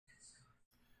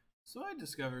So I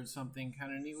discovered something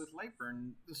kind of neat with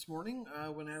Lightburn this morning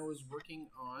when I was working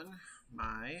on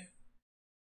my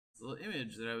little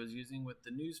image that I was using with the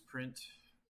newsprint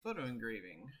photo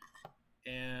engraving.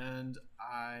 And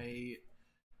I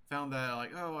found that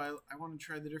I want to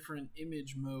try the different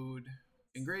image mode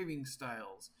engraving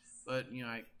styles. But,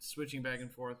 switching back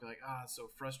and forth, it's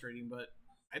so frustrating. But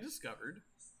I discovered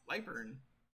Lightburn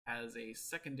has a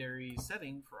secondary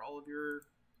setting for all of your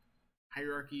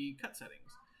hierarchy cut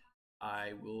settings.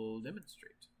 I will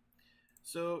demonstrate.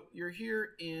 So you're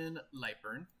here in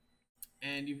Lightburn,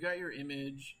 and you've got your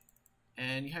image,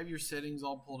 and you have your settings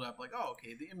all pulled up.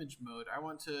 The image mode. I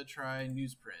want to try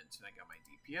newsprint, and I got my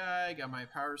DPI, got my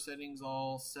power settings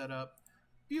all set up.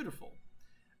 Beautiful.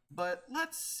 But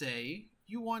let's say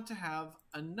you want to have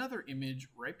another image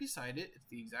right beside it. It's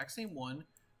the exact same one,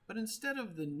 but instead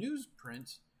of the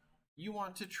newsprint, you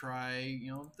want to try,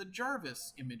 the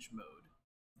Jarvis image mode.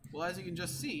 Well, as you can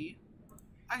just see,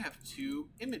 I have two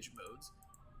image modes,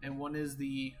 and one is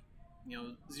the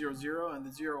 00 and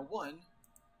the 01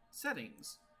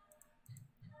 settings.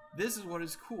 This is what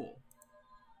is cool.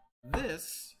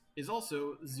 This is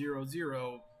also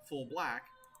 00 full black,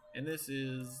 and this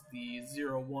is the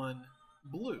 01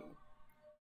 blue.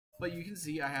 But you can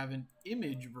see I have an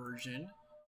image version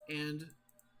and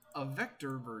a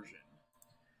vector version.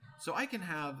 So I can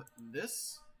have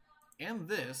this and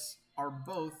this are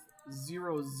both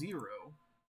 00.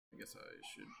 I guess I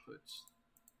should put,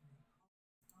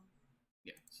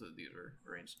 yeah, so these are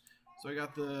arranged. So I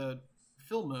got the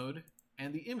fill mode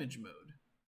and the image mode.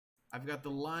 I've got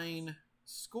the line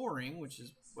scoring, which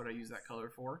is what I use that color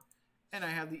for, and I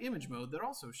have the image mode that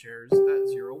also shares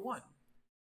that 01.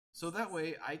 So that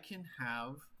way I can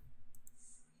have,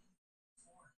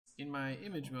 in my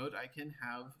image mode, I can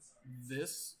have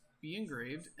this be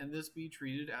engraved and this be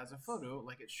treated as a photo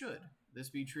like it should. This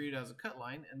be treated as a cut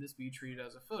line, and this be treated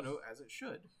as a photo as it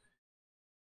should.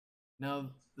 Now,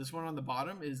 this one on the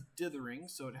bottom is dithering,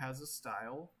 so it has a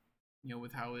style,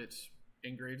 with how it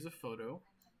engraves a photo.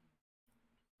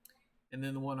 And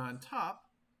then the one on top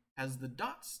has the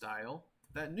dot style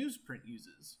that newsprint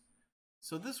uses.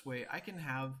 So this way, I can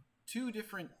have two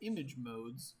different image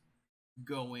modes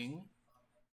going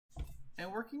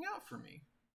and working out for me.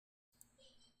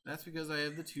 That's because I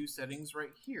have the two settings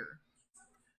right here.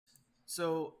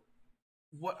 So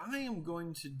what I am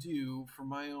going to do for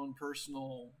my own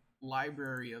personal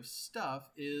library of stuff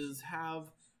is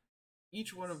have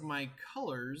each one of my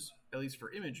colors, at least for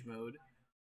image mode,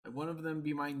 one of them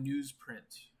be my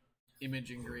newsprint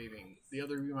image engraving, the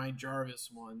other be my Jarvis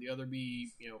one, the other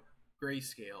be,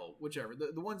 grayscale, whichever.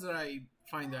 The ones that I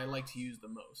find that I like to use the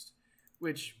most,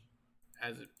 which,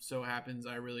 as it so happens,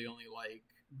 I really only like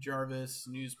Jarvis,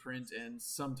 newsprint, and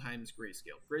sometimes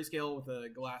grayscale. Grayscale with a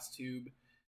glass tube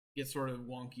gets sort of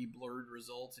wonky, blurred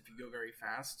results if you go very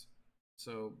fast.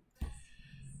 So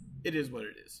it is what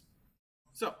it is.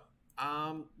 So,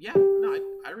 I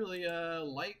really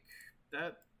like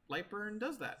that Lightburn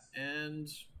does that. And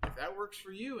if that works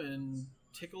for you and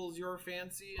tickles your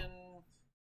fancy and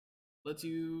lets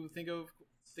you think of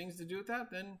things to do with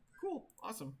that, then cool,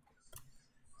 awesome.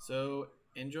 So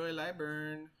enjoy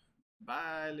Lightburn.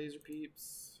 Bye, laser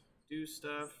peeps. Do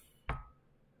stuff, 'cause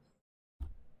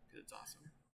it's awesome.